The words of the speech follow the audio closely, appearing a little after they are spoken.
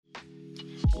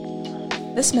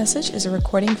This message is a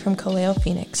recording from Kaleo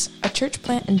Phoenix, a church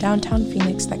plant in downtown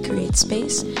Phoenix that creates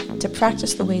space to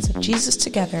practice the ways of Jesus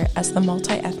together as the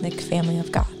multi-ethnic family of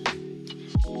God.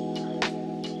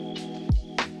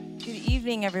 Good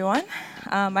evening, everyone.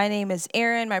 My name is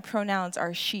Erin. My pronouns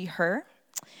are she, her.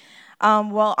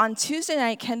 Well, on Tuesday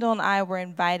night, Kendall and I were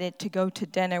invited to go to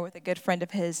dinner with a good friend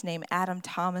of his named Adam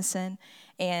Thomason.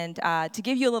 And to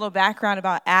give you a little background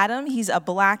about Adam, he's a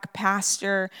black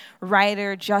pastor,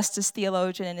 writer, justice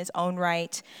theologian in his own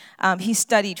right. He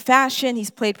studied fashion, he's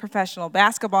played professional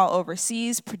basketball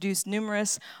overseas, produced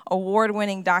numerous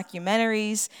award-winning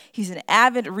documentaries. He's an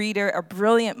avid reader, a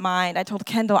brilliant mind. I told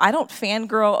Kendall, I don't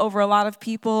fangirl over a lot of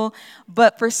people,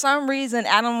 but for some reason,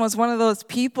 Adam was one of those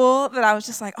people that I was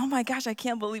just like, oh my gosh, I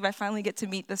can't believe I finally get to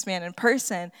meet this man in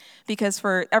person, because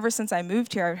ever since I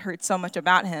moved here, I've heard so much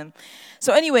about him.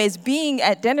 So anyways, being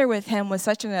at dinner with him was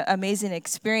such an amazing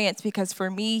experience because for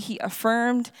me, he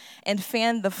affirmed and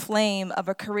fanned the flame of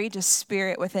a courageous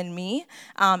spirit within me.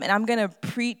 And I'm going to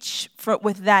preach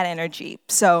with that energy.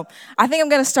 So I think I'm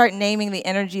going to start naming the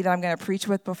energy that I'm going to preach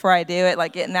with before I do it,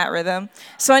 like get in that rhythm.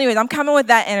 So anyways, I'm coming with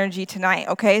that energy tonight,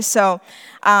 okay? So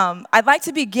I'd like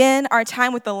to begin our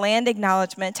time with the land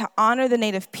acknowledgement to honor the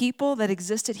Native people that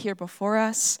existed here before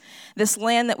us. This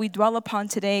land that we dwell upon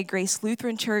today, Grace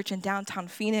Lutheran Church in downtown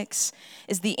Phoenix,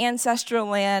 is the ancestral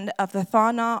land of the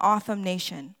Thana Otham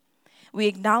Nation. We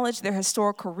acknowledge their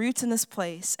historical roots in this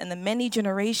place and the many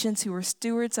generations who were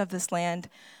stewards of this land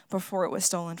before it was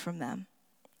stolen from them.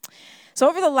 So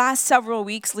over the last several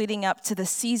weeks leading up to the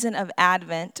season of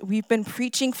Advent, we've been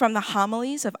preaching from the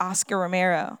homilies of Oscar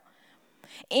Romero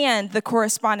and the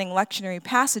corresponding lectionary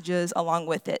passages along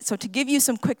with it. So to give you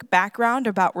some quick background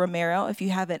about Romero, if you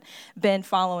haven't been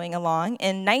following along,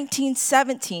 in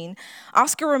 1917,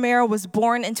 Oscar Romero was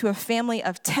born into a family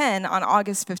of 10 on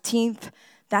August 15th.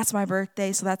 That's my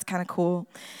birthday, so that's kind of cool,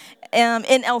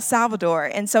 in El Salvador.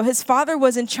 And so his father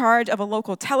was in charge of a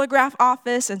local telegraph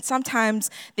office, and sometimes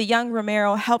the young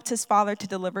Romero helped his father to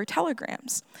deliver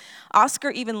telegrams.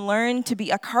 Oscar even learned to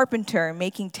be a carpenter,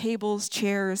 making tables,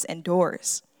 chairs, and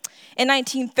doors. In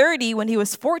 1930, when he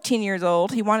was 14 years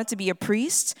old, he wanted to be a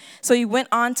priest, so he went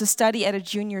on to study at a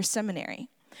junior seminary.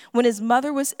 When his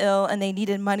mother was ill and they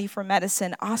needed money for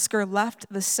medicine, Oscar left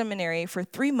the seminary for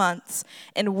 3 months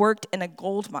and worked in a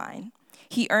gold mine.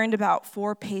 He earned about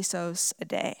 4 pesos a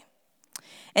day.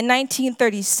 In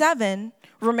 1937,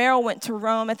 Romero went to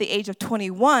Rome at the age of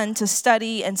 21 to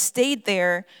study and stayed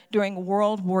there during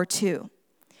World War II.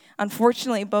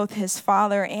 Unfortunately, both his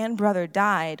father and brother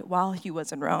died while he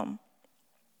was in Rome.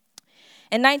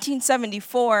 In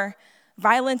 1974,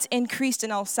 violence increased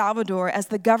in El Salvador as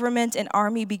the government and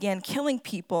army began killing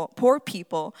poor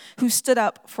people who stood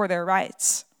up for their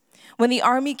rights. When the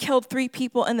army killed 3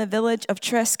 people in the village of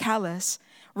Tres Calles,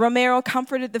 Romero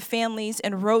comforted the families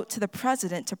and wrote to the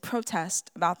president to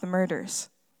protest about the murders.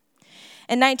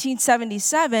 In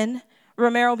 1977,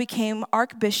 Romero became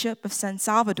Archbishop of San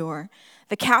Salvador,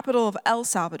 the capital of El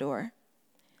Salvador.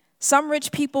 Some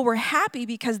rich people were happy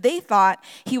because they thought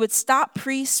he would stop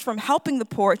priests from helping the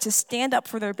poor to stand up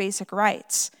for their basic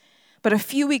rights. But a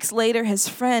few weeks later, his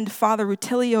friend, Father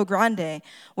Rutilio Grande,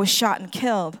 was shot and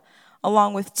killed,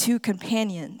 along with 2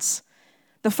 companions.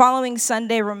 The following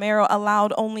Sunday, Romero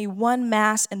allowed only 1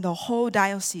 mass in the whole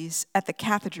diocese at the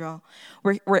cathedral,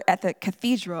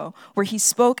 where he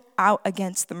spoke out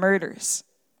against the murders.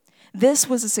 This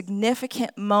was a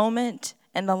significant moment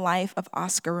in the life of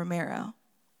Oscar Romero.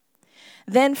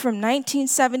 Then from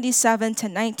 1977 to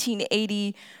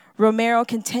 1980, Romero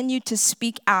continued to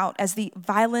speak out as the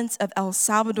violence of El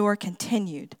Salvador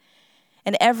continued.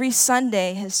 And every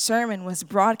Sunday, his sermon was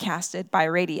broadcasted by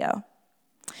radio.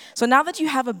 So now that you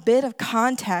have a bit of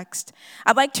context,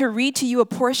 I'd like to read to you a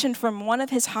portion from one of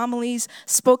his homilies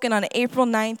spoken on April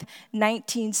 9th,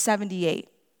 1978.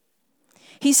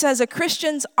 He says, "A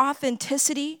Christian's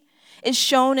authenticity is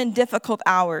shown in difficult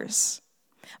hours.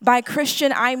 By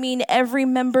Christian, I mean every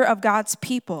member of God's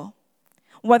people,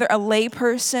 whether a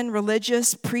layperson,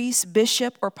 religious, priest,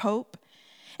 bishop, or pope.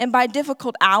 And by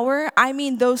difficult hour, I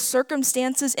mean those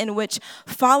circumstances in which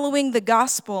following the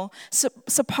gospel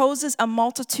supposes a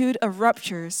multitude of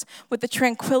ruptures with the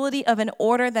tranquility of an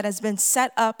order that has been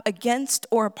set up against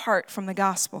or apart from the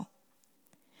gospel.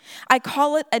 I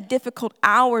call it a difficult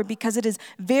hour because it is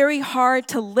very hard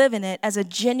to live in it as a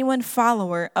genuine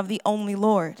follower of the only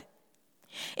Lord.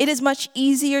 It is much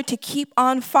easier to keep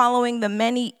on following the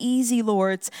many easy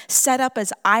lords set up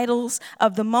as idols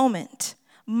of the moment,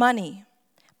 money,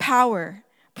 power,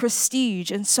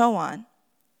 prestige, and so on.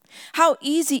 How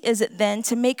easy is it then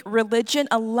to make religion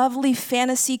a lovely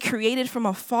fantasy created from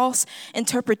a false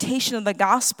interpretation of the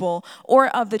gospel or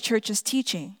of the church's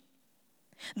teaching?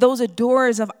 Those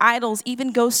adorers of idols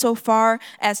even go so far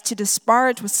as to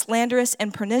disparage with slanderous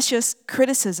and pernicious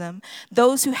criticism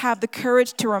those who have the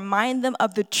courage to remind them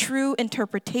of the true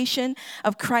interpretation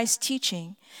of Christ's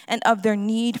teaching and of their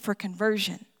need for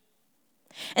conversion.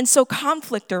 And so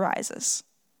conflict arises.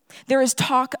 There is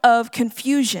talk of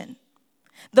confusion.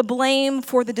 The blame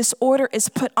for the disorder is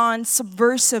put on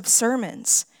subversive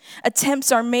sermons.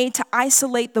 Attempts are made to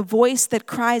isolate the voice that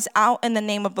cries out in the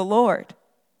name of the Lord.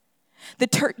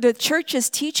 The church's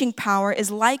teaching power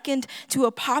is likened to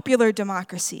a popular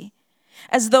democracy,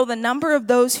 as though the number of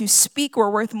those who speak were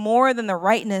worth more than the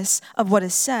rightness of what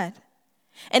is said.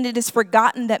 And it is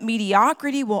forgotten that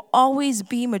mediocrity will always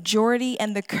be majority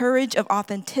and the courage of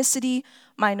authenticity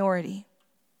minority.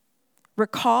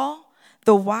 Recall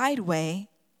the wide way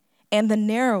and the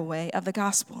narrow way of the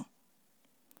gospel.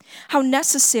 How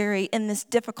necessary in this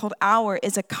difficult hour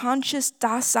is a conscious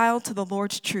docile to the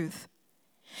Lord's truth.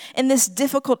 In this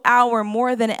difficult hour,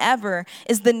 more than ever,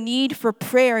 is the need for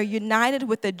prayer united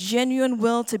with a genuine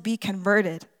will to be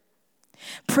converted.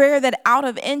 Prayer that out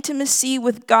of intimacy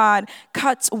with God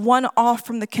cuts one off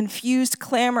from the confused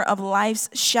clamor of life's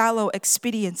shallow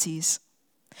expediencies.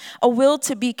 A will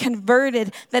to be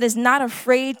converted that is not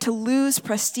afraid to lose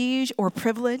prestige or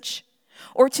privilege,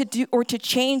 or to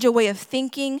change a way of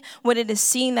thinking when it is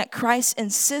seen that Christ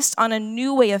insists on a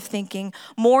new way of thinking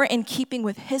more in keeping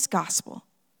with his gospel.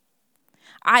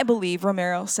 I believe,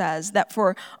 Romero says, that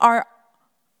for our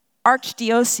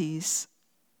archdiocese,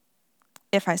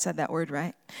 if I said that word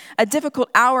right, a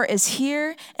difficult hour is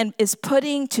here and is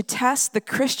putting to test the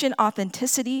Christian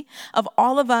authenticity of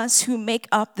all of us who make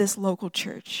up this local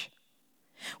church.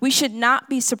 We should not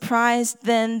be surprised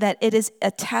then that it is a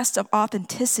test of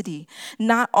authenticity.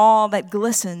 Not all that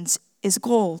glistens is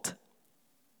gold.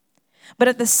 But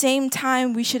at the same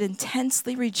time, we should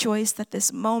intensely rejoice that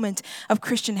this moment of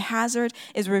Christian hazard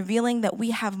is revealing that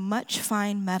we have much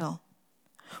fine metal,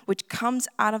 which comes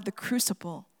out of the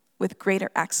crucible with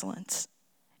greater excellence.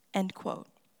 End quote.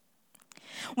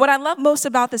 What I love most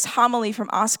about this homily from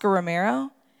Oscar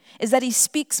Romero is that he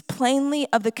speaks plainly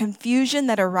of the confusion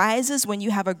that arises when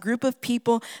you have a group of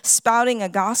people spouting a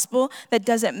gospel that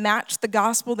doesn't match the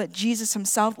gospel that Jesus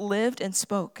himself lived and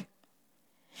spoke.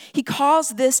 He calls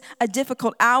this a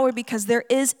difficult hour because there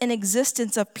is an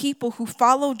existence of people who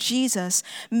follow Jesus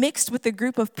mixed with a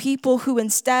group of people who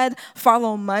instead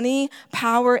follow money,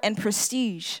 power, and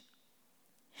prestige.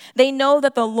 They know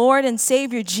that the Lord and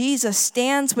Savior Jesus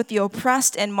stands with the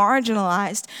oppressed and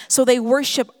marginalized, so they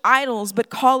worship idols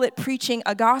but call it preaching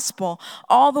a gospel,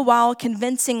 all the while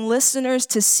convincing listeners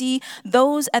to see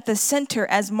those at the center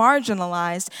as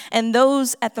marginalized and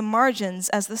those at the margins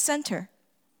as the center.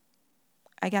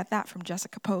 I got that from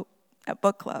Jessica Pope at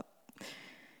Book Club.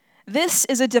 This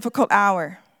is a difficult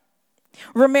hour.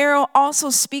 Romero also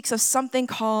speaks of something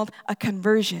called a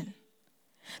conversion.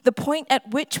 The point at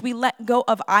which we let go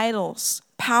of idols,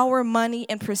 power, money,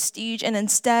 and prestige, and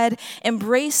instead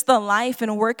embrace the life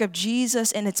and work of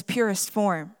Jesus in its purest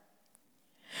form.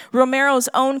 Romero's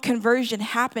own conversion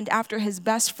happened after his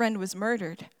best friend was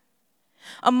murdered.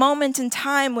 A moment in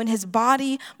time when his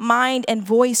body, mind, and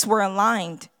voice were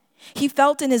aligned. He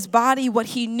felt in his body what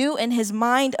he knew in his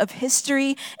mind of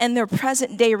history and their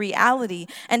present day reality,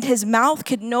 and his mouth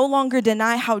could no longer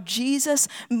deny how Jesus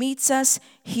meets us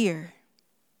here.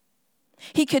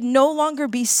 He could no longer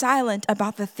be silent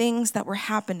about the things that were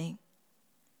happening.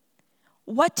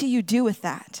 What do you do with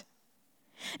that?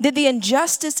 Did the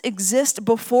injustice exist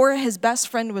before his best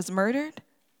friend was murdered?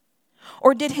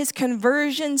 Or did his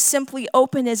conversion simply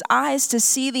open his eyes to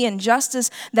see the injustice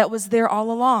that was there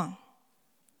all along?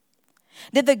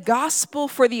 Did the gospel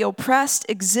for the oppressed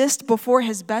exist before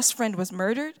his best friend was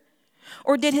murdered?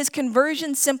 Or did his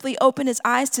conversion simply open his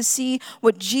eyes to see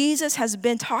what Jesus has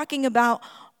been talking about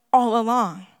all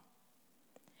along?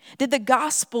 Did the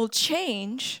gospel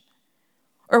change,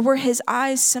 or were his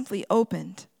eyes simply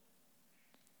opened?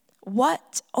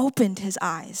 What opened his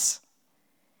eyes?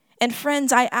 And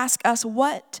friends, I ask us,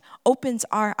 what opens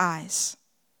our eyes?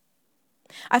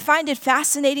 I find it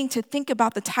fascinating to think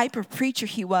about the type of preacher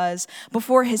he was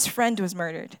before his friend was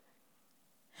murdered.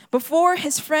 Before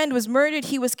his friend was murdered,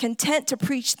 he was content to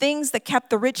preach things that kept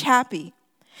the rich happy,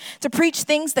 to preach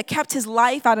things that kept his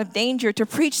life out of danger, to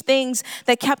preach things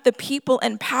that kept the people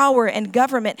in power and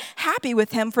government happy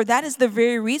with him, for that is the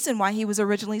very reason why he was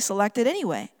originally selected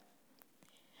anyway.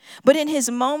 But in his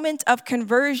moment of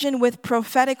conversion with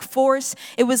prophetic force,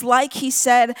 it was like he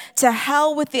said, "To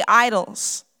hell with the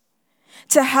idols.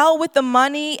 To hell with the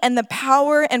money and the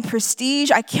power and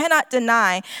prestige. I cannot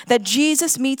deny that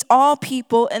Jesus meets all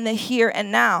people in the here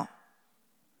and now.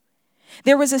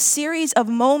 There was a series of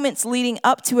moments leading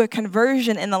up to a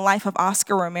conversion in the life of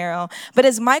Oscar Romero. But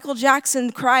as Michael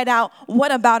Jackson cried out,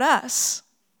 "What about us?"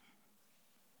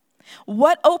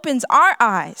 What opens our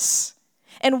eyes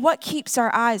and what keeps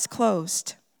our eyes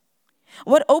closed?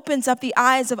 What opens up the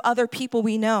eyes of other people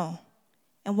we know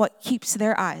and what keeps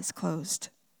their eyes closed?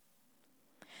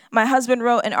 My husband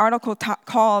wrote an article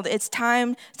called "It's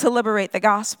Time to Liberate the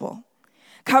Gospel,"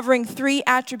 covering 3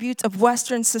 attributes of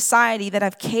Western society that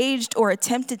have caged or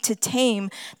attempted to tame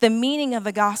the meaning of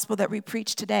the gospel that we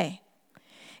preach today.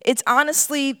 It's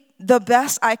honestly the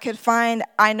best I could find.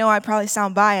 I know I probably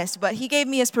sound biased, but he gave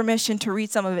me his permission to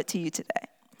read some of it to you today.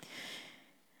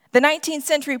 The 19th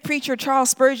century preacher Charles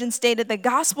Spurgeon stated, "The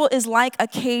gospel is like a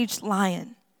caged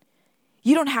lion.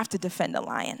 You don't have to defend a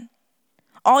lion.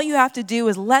 All you have to do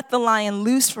is let the lion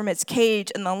loose from its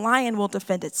cage and the lion will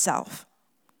defend itself."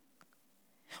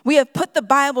 We have put the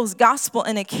Bible's gospel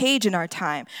in a cage in our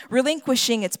time,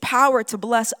 relinquishing its power to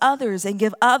bless others and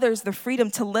give others the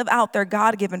freedom to live out their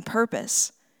God-given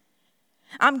purpose.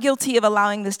 I'm guilty of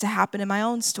allowing this to happen in my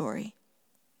own story.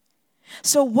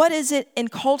 So what is it in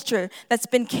culture that's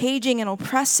been caging and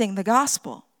oppressing the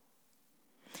gospel?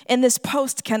 In this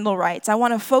post, Kendall writes, I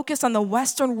want to focus on the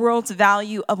Western world's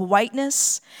value of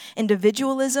whiteness,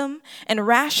 individualism, and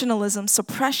rationalism's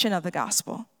suppression of the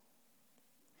gospel.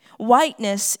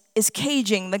 Whiteness is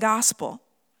caging the gospel.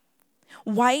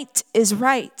 White is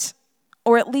right,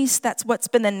 or at least that's what's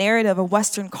been the narrative of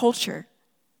Western culture.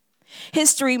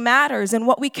 History matters, and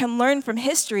what we can learn from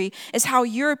history is how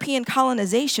European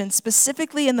colonization,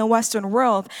 specifically in the Western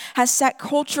world, has set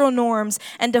cultural norms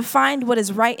and defined what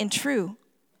is right and true.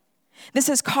 This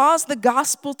has caused the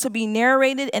gospel to be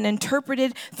narrated and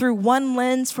interpreted through one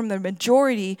lens from the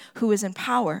majority who is in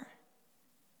power.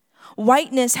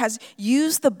 Whiteness has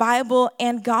used the Bible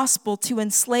and gospel to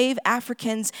enslave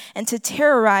Africans and to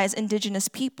terrorize indigenous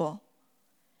people.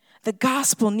 The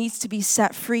gospel needs to be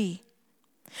set free.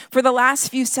 For the last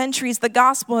few centuries, the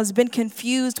gospel has been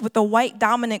confused with the white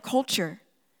dominant culture.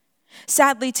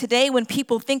 Sadly, today, when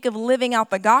people think of living out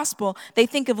the gospel, they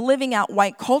think of living out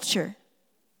white culture.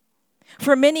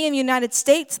 For many in the United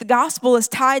States, the gospel is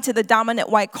tied to the dominant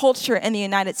white culture in the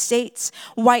United States.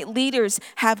 White leaders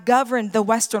have governed the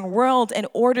Western world and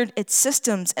ordered its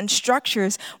systems and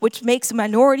structures, which makes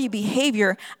minority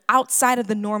behavior outside of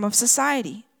the norm of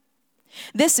society.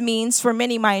 This means for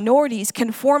many minorities,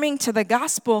 conforming to the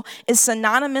gospel is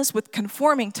synonymous with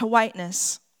conforming to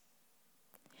whiteness.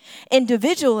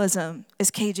 Individualism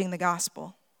is caging the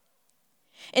gospel.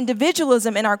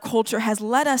 Individualism in our culture has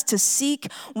led us to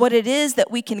seek what it is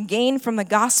that we can gain from the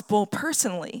gospel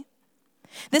personally.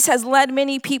 This has led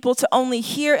many people to only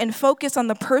hear and focus on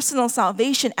the personal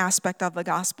salvation aspect of the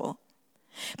gospel.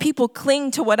 People cling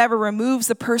to whatever removes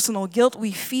the personal guilt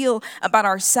we feel about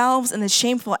ourselves and the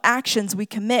shameful actions we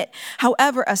commit.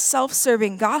 However, a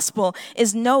self-serving gospel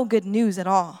is no good news at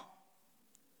all.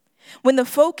 When the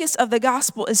focus of the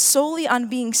gospel is solely on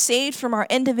being saved from our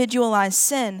individualized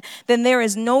sin, then there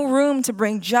is no room to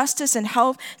bring justice and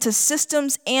health to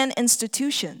systems and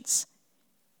institutions.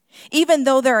 Even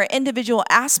though there are individual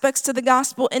aspects to the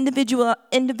gospel,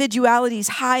 individuality's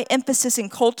high emphasis in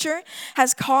culture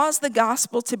has caused the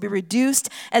gospel to be reduced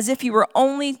as if you were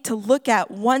only to look at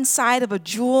one side of a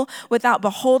jewel without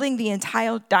beholding the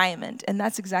entire diamond. And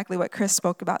that's exactly what Chris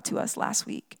spoke about to us last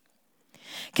week.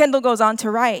 Kendall goes on to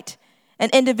write, an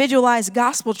individualized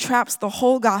gospel traps the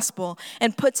whole gospel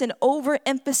and puts an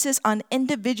overemphasis on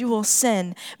individual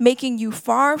sin, making you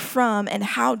far from and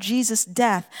how Jesus'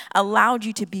 death allowed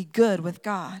you to be good with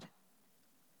God.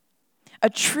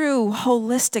 A true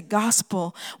holistic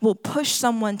gospel will push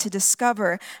someone to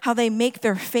discover how they make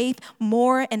their faith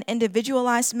more an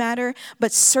individualized matter,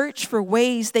 but search for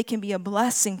ways they can be a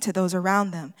blessing to those around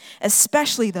them,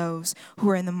 especially those who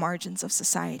are in the margins of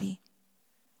society.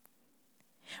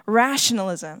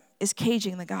 Rationalism is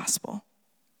caging the gospel.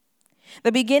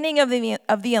 The beginning of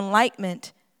the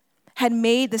Enlightenment had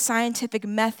made the scientific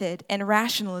method and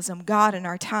rationalism God in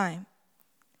our time.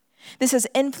 This has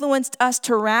influenced us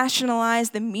to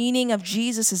rationalize the meaning of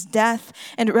Jesus' death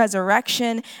and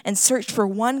resurrection and search for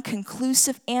one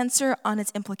conclusive answer on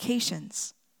its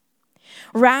implications.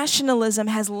 Rationalism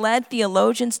has led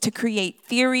theologians to create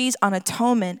theories on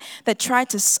atonement that try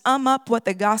to sum up what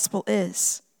the gospel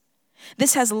is.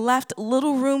 This has left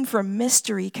little room for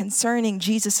mystery concerning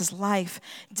Jesus' life,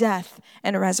 death,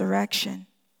 and resurrection.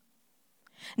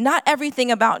 Not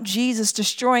everything about Jesus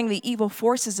destroying the evil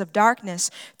forces of darkness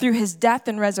through his death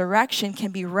and resurrection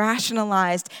can be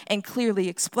rationalized and clearly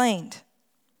explained.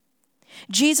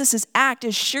 Jesus' act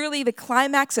is surely the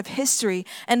climax of history,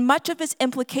 and much of its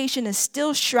implication is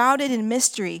still shrouded in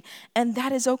mystery, and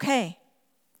that is okay.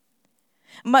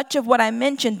 Much of what I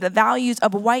mentioned, the values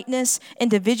of whiteness,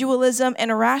 individualism,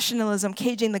 and rationalism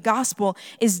caging the gospel,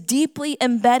 is deeply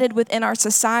embedded within our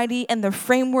society and the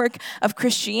framework of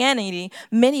Christianity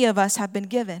many of us have been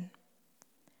given.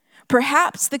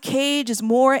 Perhaps the cage is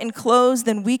more enclosed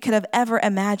than we could have ever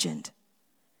imagined.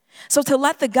 So to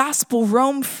let the gospel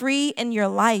roam free in your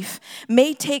life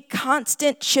may take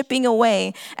constant chipping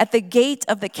away at the gate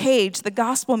of the cage the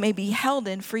gospel may be held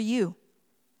in for you.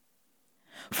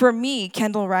 For me,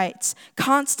 Kendall writes,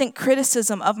 constant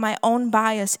criticism of my own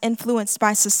bias influenced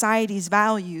by society's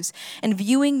values and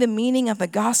viewing the meaning of the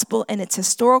gospel in its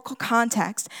historical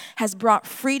context has brought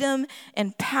freedom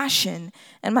and passion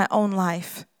in my own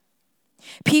life.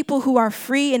 People who are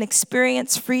free and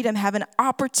experience freedom have an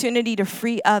opportunity to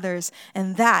free others,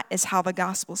 and that is how the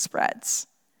gospel spreads.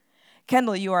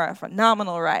 Kendall, you are a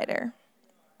phenomenal writer.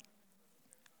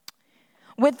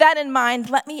 With that in mind,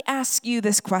 let me ask you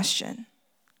this question.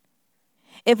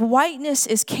 If whiteness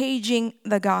is caging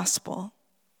the gospel,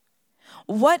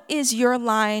 what is your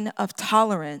line of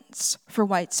tolerance for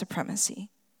white supremacy?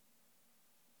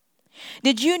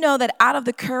 Did you know that out of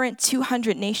the current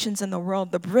 200 nations in the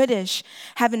world, the British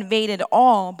have invaded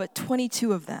all but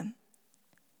 22 of them?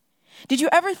 Did you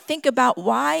ever think about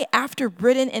why, after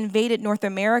Britain invaded North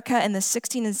America in the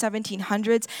 16 and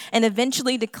 1700s and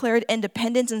eventually declared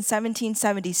independence in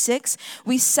 1776,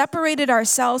 we separated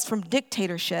ourselves from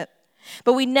dictatorship,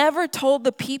 but we never told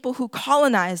the people who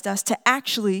colonized us to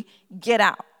actually get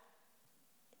out?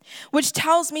 Which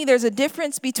tells me there's a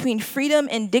difference between freedom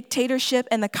and dictatorship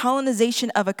and the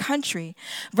colonization of a country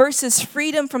versus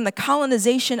freedom from the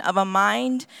colonization of a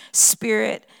mind,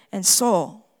 spirit, and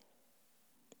soul.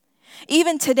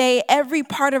 Even today, every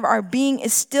part of our being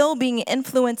is still being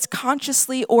influenced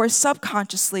consciously or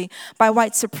subconsciously by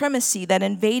white supremacy that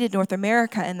invaded North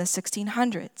America in the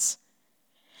 1600s.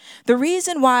 The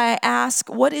reason why I ask,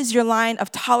 what is your line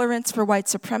of tolerance for white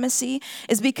supremacy,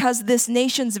 is because this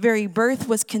nation's very birth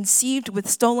was conceived with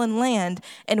stolen land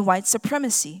and white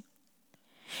supremacy.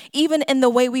 Even in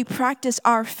the way we practice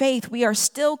our faith, we are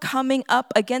still coming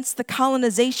up against the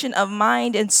colonization of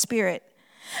mind and spirit,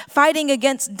 fighting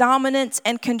against dominance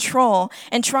and control,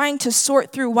 and trying to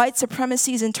sort through white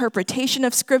supremacy's interpretation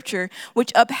of Scripture,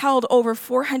 which upheld over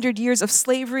 400 years of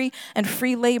slavery and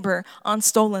free labor on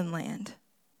stolen land.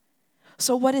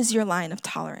 So what is your line of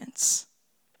tolerance?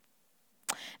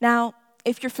 Now,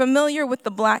 if you're familiar with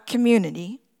the Black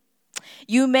community,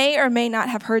 you may or may not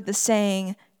have heard the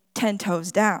saying, 10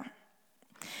 toes down,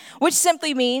 which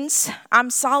simply means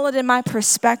I'm solid in my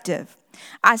perspective.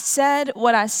 I said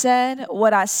what I said,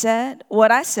 what I said,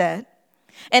 what I said,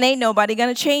 and ain't nobody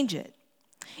gonna change it.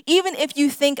 Even if you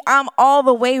think I'm all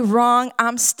the way wrong,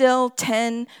 I'm still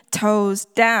 10 toes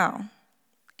down.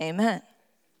 Amen.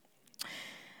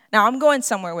 Now, I'm going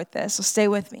somewhere with this, so stay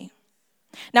with me.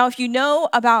 Now, if you know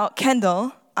about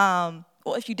Kendall,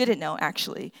 if you didn't know,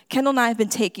 actually, Kendall and I have been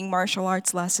taking martial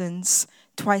arts lessons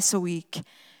twice a week.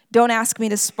 Don't ask me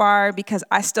to spar because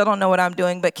I still don't know what I'm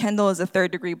doing, but Kendall is a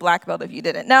 3rd-degree black belt if you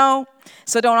didn't know.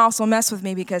 So don't also mess with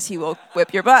me because he will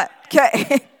whip your butt.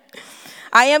 Okay.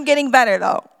 I am getting better,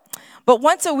 though. But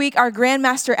once a week, our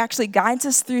grandmaster actually guides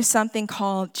us through something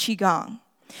called Qigong,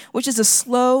 which is a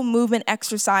slow movement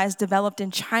exercise developed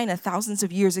in China thousands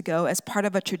of years ago as part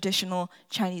of a traditional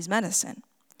Chinese medicine.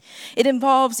 It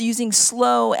involves using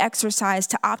slow exercise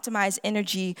to optimize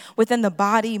energy within the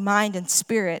body, mind, and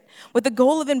spirit with the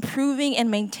goal of improving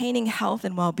and maintaining health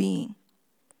and well-being.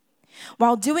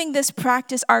 While doing this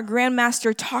practice, our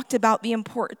grandmaster talked about the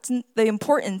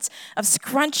importance of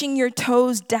scrunching your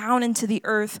toes down into the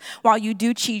earth while you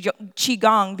do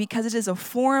Qigong, because it is a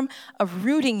form of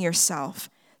rooting yourself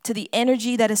to the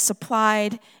energy that is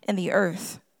supplied in the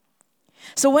earth.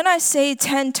 So when I say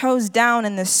 10 toes down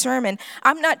in this sermon,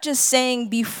 I'm not just saying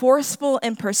be forceful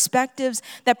in perspectives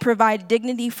that provide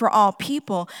dignity for all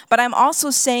people, but I'm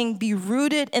also saying be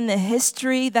rooted in the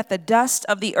history that the dust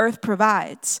of the earth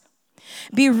provides.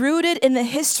 Be rooted in the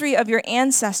history of your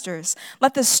ancestors.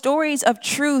 Let the stories of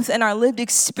truth and our lived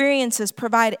experiences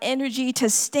provide energy to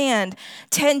stand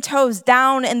 10 toes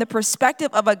down in the perspective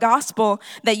of a gospel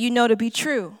that you know to be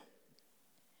true.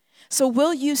 So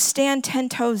will you stand 10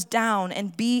 toes down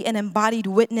and be an embodied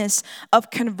witness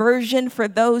of conversion for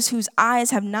those whose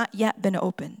eyes have not yet been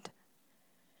opened?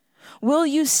 Will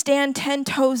you stand 10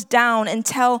 toes down and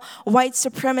tell white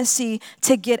supremacy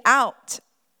to get out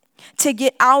to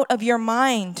get out of your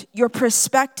mind, your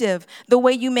perspective, the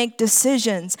way you make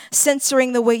decisions,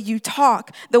 censoring the way you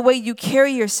talk, the way you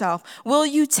carry yourself? Will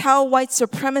you tell white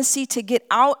supremacy to get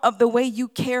out of the way you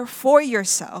care for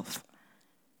yourself?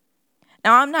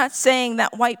 Now, I'm not saying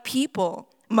that white people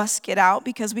must get out,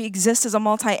 because we exist as a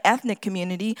multi-ethnic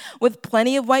community with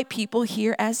plenty of white people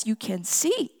here, as you can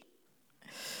see.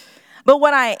 But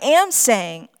what I am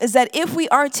saying is that if we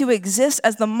are to exist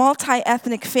as the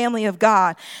multi-ethnic family of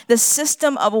God, the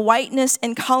system of whiteness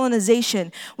and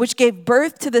colonization, which gave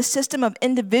birth to the system of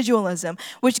individualism,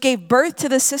 which gave birth to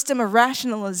the system of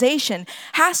rationalization,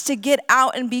 has to get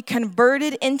out and be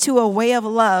converted into a way of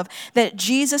love that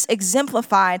Jesus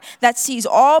exemplified, that sees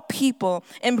all people,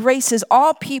 embraces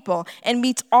all people, and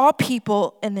meets all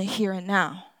people in the here and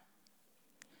now.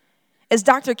 As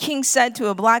Dr. King said to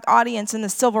a black audience in the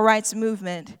civil rights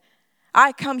movement,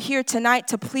 I come here tonight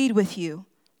to plead with you.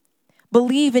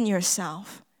 Believe in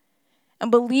yourself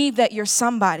and believe that you're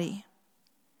somebody.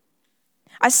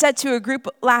 I said to a group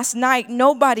last night,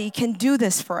 nobody can do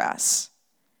this for us.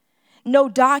 No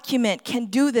document can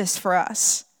do this for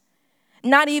us.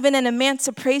 Not even an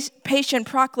Emancipation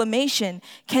Proclamation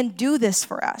can do this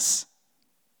for us.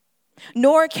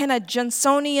 Nor can a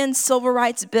Johnsonian civil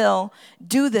rights bill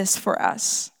do this for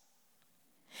us.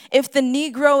 If the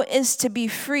Negro is to be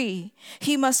free,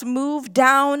 he must move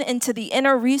down into the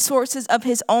inner resources of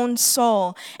his own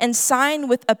soul and sign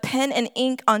with a pen and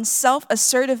ink on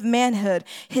self-assertive manhood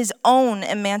his own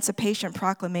Emancipation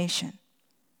Proclamation.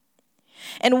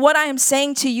 And what I am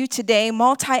saying to you today,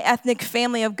 multi-ethnic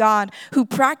family of God who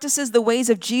practices the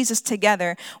ways of Jesus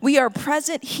together, we are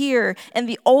present here in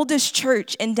the oldest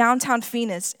church in downtown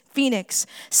Phoenix,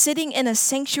 sitting in a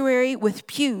sanctuary with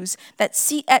pews that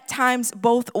seat at times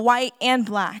both white and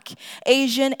black,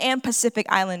 Asian and Pacific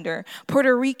Islander,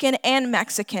 Puerto Rican and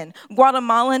Mexican,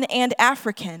 Guatemalan and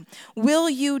African. Will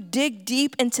you dig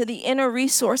deep into the inner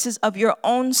resources of your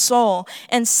own soul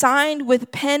and sign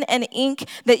with pen and ink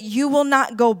that you will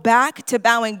not go back to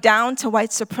bowing down to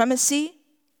white supremacy?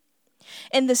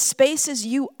 In the spaces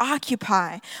you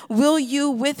occupy, will you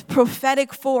with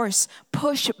prophetic force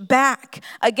push back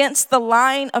against the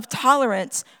line of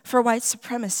tolerance for white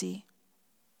supremacy?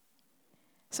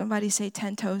 Somebody say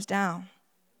 10 toes down.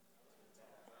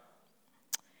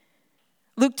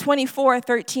 Luke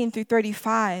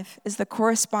 24:13-35 is the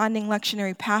corresponding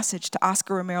lectionary passage to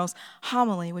Oscar Romero's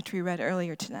homily, which we read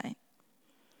earlier tonight.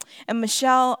 And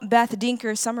Michelle Beth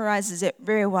Dinker summarizes it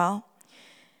very well.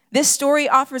 This story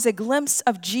offers a glimpse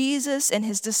of Jesus and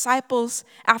his disciples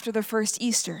after the first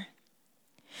Easter.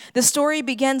 The story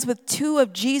begins with two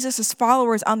of Jesus'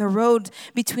 followers on the road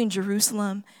between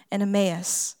Jerusalem and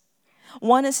Emmaus.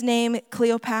 One is named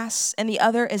Cleopas, and the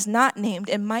other is not named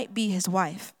and might be his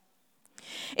wife.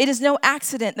 It is no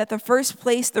accident that the first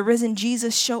place the risen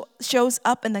Jesus shows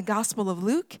up in the Gospel of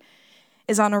Luke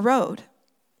is on a road.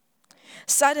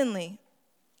 Suddenly,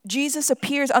 Jesus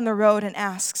appears on the road and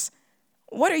asks,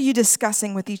 "What are you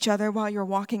discussing with each other while you're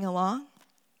walking along?"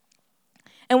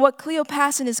 And what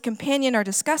Cleopas and his companion are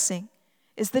discussing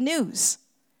is the news,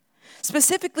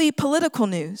 specifically political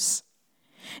news.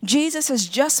 Jesus has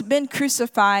just been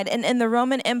crucified, and in the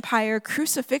Roman Empire,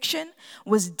 crucifixion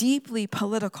was deeply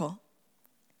political.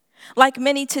 Like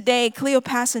many today,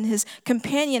 Cleopas and his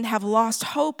companion have lost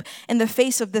hope in the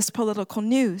face of this political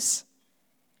news.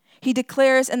 He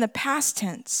declares in the past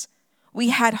tense, "We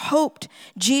had hoped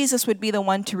Jesus would be the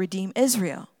one to redeem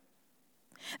Israel."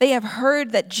 They have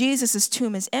heard that Jesus'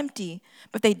 tomb is empty,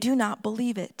 but they do not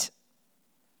believe it.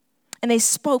 And they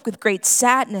spoke with great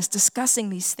sadness, discussing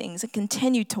these things, and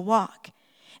continued to walk.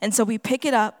 And so we pick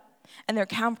it up in their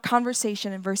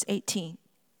conversation in verse 18.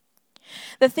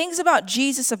 The things about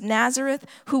Jesus of Nazareth,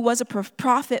 who was a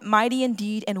prophet, mighty in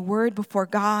deed and word before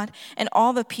God and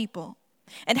all the people,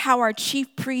 and how our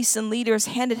chief priests and leaders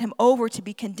handed him over to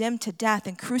be condemned to death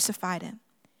and crucified him.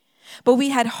 But we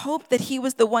had hoped that he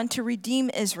was the one to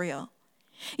redeem Israel.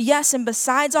 Yes, and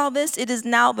besides all this, it is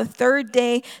now the third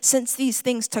day since these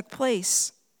things took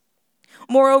place.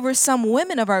 Moreover, some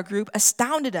women of our group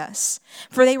astounded us,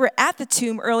 for they were at the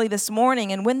tomb early this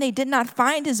morning, and when they did not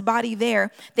find his body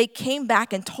there, they came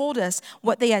back and told us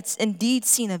what they had indeed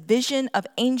seen, a vision of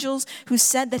angels who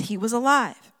said that he was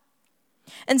alive.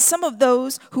 And some of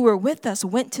those who were with us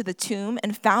went to the tomb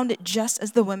and found it just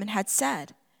as the women had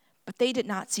said, but they did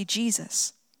not see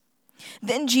Jesus.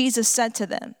 Then Jesus said to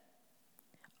them,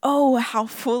 "Oh, how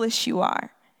foolish you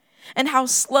are, and how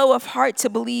slow of heart to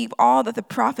believe all that the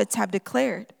prophets have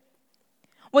declared.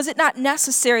 Was it not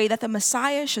necessary that the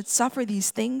Messiah should suffer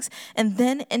these things and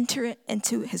then enter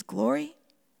into his glory?"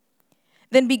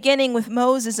 Then beginning with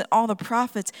Moses and all the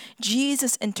prophets,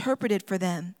 Jesus interpreted for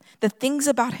them the things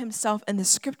about himself in the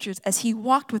scriptures as he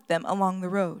walked with them along the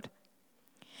road.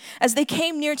 As they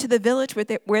came near to the village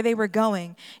where they were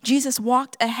going, Jesus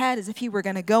walked ahead as if he were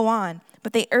going to go on,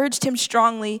 but they urged him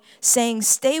strongly, saying,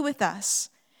 "Stay with us,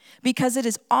 because it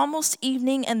is almost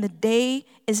evening and the day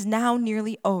is now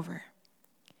nearly over."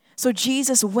 So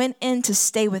Jesus went in to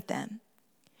stay with them.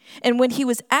 And when he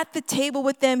was at the table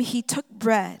with them, he took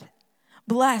bread,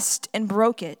 blessed and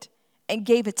broke it, and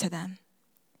gave it to them.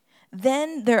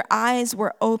 Then their eyes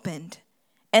were opened,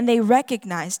 and they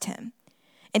recognized him,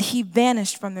 and he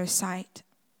vanished from their sight.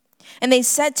 And they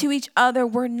said to each other,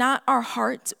 "Were not our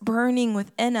hearts burning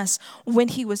within us when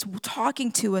he was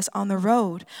talking to us on the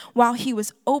road, while he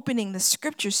was opening the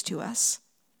scriptures to us?"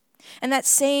 And that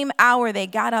same hour they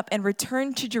got up and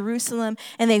returned to Jerusalem,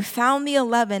 and they found the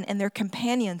 11 and their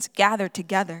companions gathered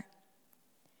together.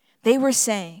 They were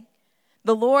saying,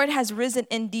 "The Lord has risen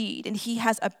indeed, and he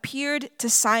has appeared to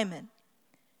Simon."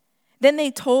 Then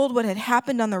they told what had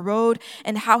happened on the road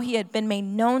and how he had been made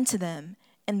known to them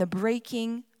in the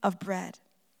breaking of bread.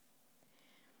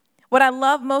 What I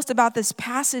love most about this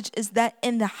passage is that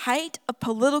in the height of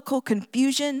political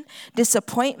confusion,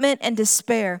 disappointment, and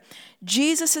despair,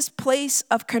 Jesus' place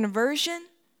of conversion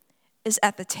is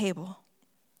at the table.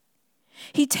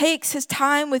 He takes his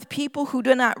time with people who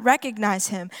do not recognize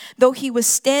him, though he was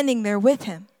standing there with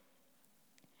him.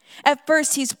 At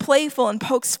first, he's playful and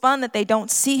pokes fun that they don't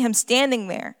see him standing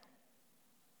there.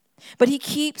 But he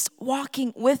keeps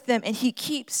walking with them, and he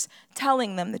keeps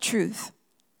telling them the truth.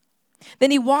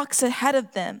 Then he walks ahead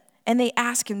of them, and they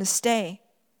ask him to stay,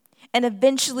 and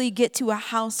eventually get to a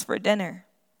house for dinner.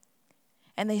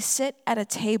 And they sit at a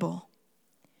table.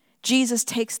 Jesus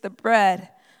takes the bread,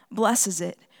 blesses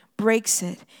it, breaks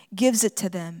it, gives it to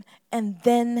them, and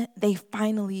then they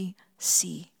finally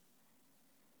see.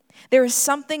 There is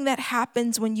something that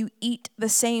happens when you eat the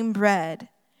same bread,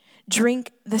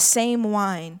 drink the same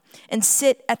wine, and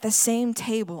sit at the same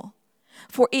table.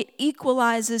 For it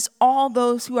equalizes all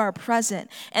those who are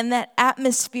present, and that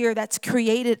atmosphere that's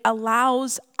created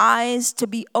allows eyes to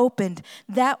be opened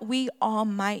that we all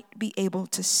might be able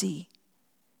to see.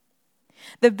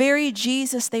 The very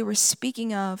Jesus they were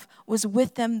speaking of was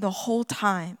with them the whole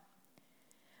time,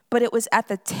 but it was at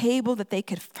the table that they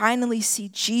could finally see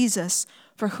Jesus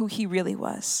for who he really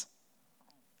was.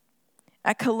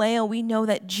 At Kaleo, we know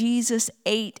that Jesus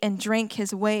ate and drank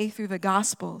his way through the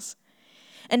Gospels.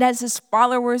 And as his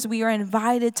followers, we are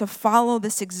invited to follow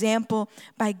this example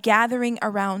by gathering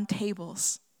around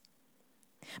tables.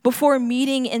 Before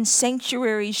meeting in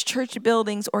sanctuaries, church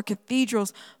buildings, or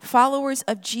cathedrals, followers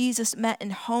of Jesus met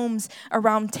in homes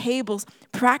around tables,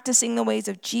 practicing the ways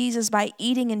of Jesus by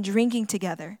eating and drinking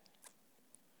together.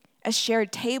 A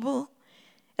shared table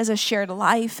is a shared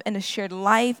life, and a shared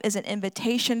life is an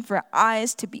invitation for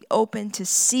eyes to be open to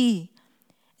see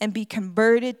and be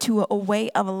converted to a way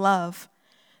of love,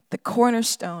 the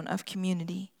cornerstone of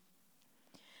community.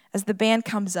 As the band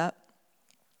comes up,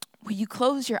 will you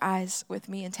close your eyes with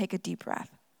me and take a deep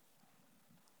breath?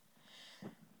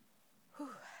 Whew.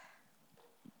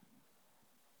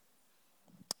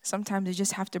 Sometimes you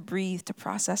just have to breathe to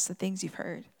process the things you've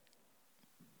heard.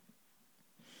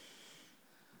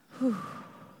 Whew.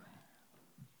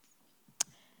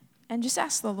 And just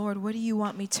ask the Lord, what do you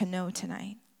want me to know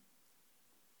tonight?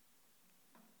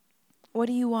 What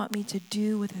do you want me to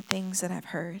do with the things that I've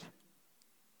heard?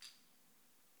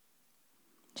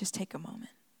 Just take a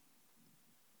moment.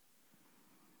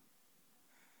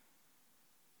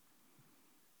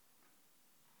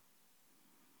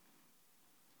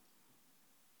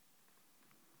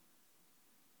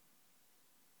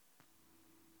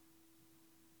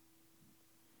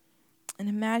 And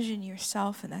imagine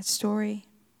yourself in that story.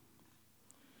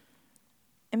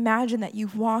 Imagine that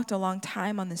you've walked a long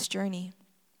time on this journey,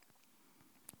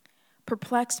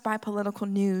 perplexed by political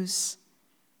news,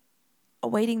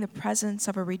 awaiting the presence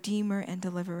of a Redeemer and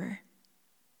Deliverer.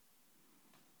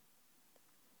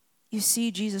 You see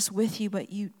Jesus with you,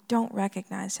 but you don't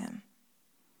recognize him.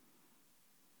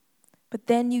 But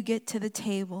then you get to the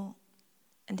table,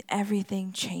 and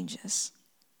everything changes.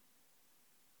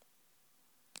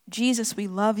 Jesus, we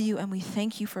love you, and we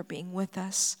thank you for being with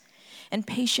us and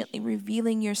patiently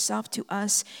revealing yourself to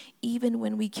us even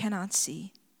when we cannot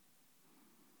see.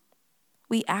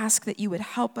 We ask that you would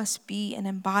help us be an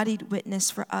embodied witness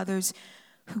for others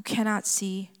who cannot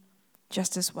see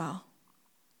just as well.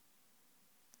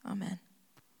 Amen.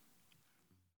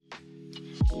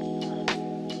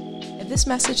 If this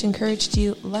message encouraged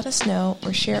you, let us know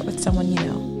or share it with someone you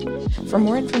know. For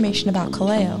more information about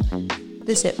Kaleo,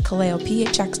 visit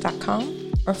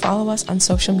kaleophx.com or follow us on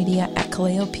social media at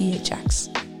KaleoPHX.